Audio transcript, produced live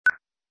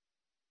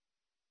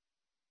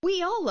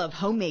We all love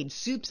homemade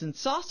soups and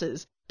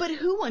sauces, but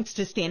who wants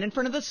to stand in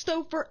front of the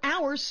stove for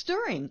hours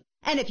stirring?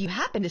 And if you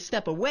happen to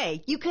step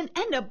away, you can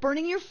end up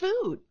burning your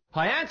food.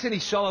 Hi, Anthony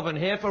Sullivan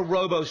here for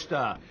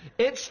Robostir.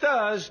 It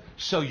stirs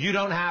so you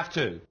don't have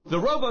to. The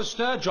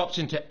Robostir drops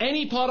into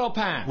any pot or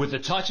pan. With the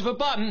touch of a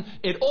button,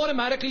 it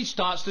automatically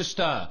starts to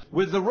stir.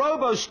 With the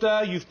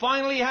Robostir, you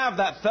finally have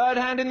that third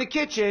hand in the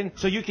kitchen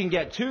so you can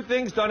get two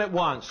things done at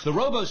once. The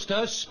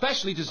Robostir is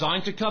specially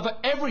designed to cover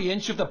every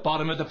inch of the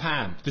bottom of the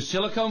pan. The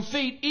silicone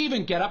feet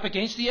even get up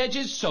against the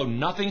edges so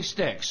nothing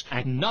sticks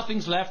and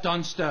nothing's left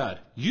unstirred.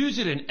 Use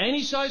it in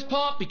any size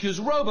pot because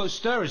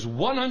Robostir is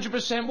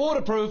 100%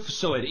 waterproof,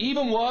 so it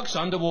even works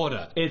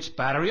underwater. It's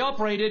battery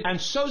operated and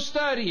so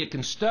sturdy it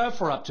can stir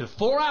for up to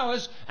 4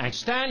 hours and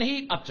stand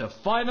heat up to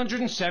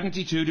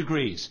 572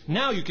 degrees.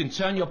 Now you can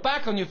turn your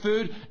back on your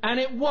food and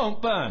it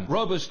won't burn.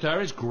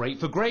 Robostir is great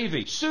for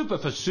gravy, super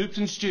for soups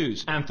and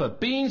stews, and for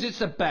beans it's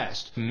the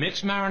best.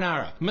 Mixed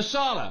marinara,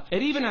 masala.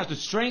 It even has the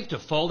strength to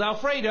fold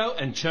Alfredo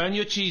and churn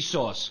your cheese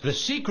sauce. The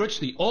secret's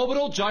the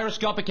orbital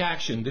gyroscopic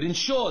action that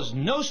ensures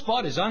no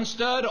spot is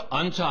unstirred or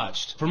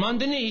untouched. From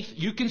underneath,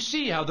 you can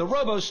see how the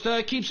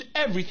Robostir keeps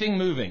everything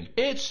moving.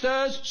 It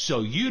stirs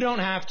so you don't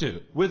have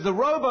to. With the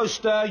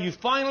Robostir, you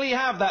finally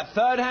have that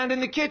third hand in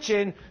the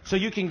kitchen so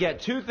you can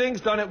get two things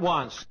done at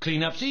once.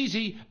 Cleanup's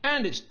easy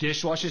and it's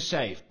dishwasher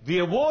safe. The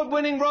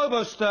award-winning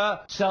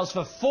Robostir sells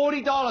for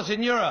 $40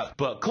 in Europe,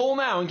 but call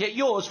now and get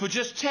yours for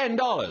just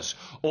 $10.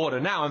 Order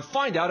now and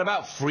find out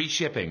about free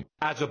shipping.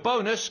 As a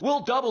bonus,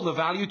 we'll double the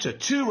value to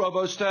 2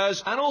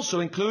 Robostirs and also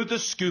include the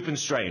scoop and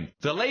strain,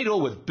 the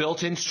ladle with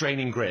built-in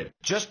straining grid.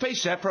 Just pay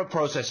separate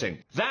processing.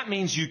 That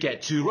means you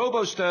get 2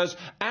 Robostirs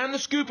and the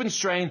scoop and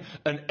strain,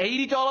 an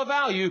 $80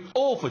 value,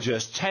 all for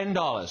just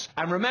 $10.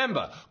 And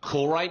remember,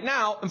 call right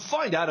now and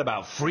find out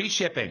about free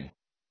shipping.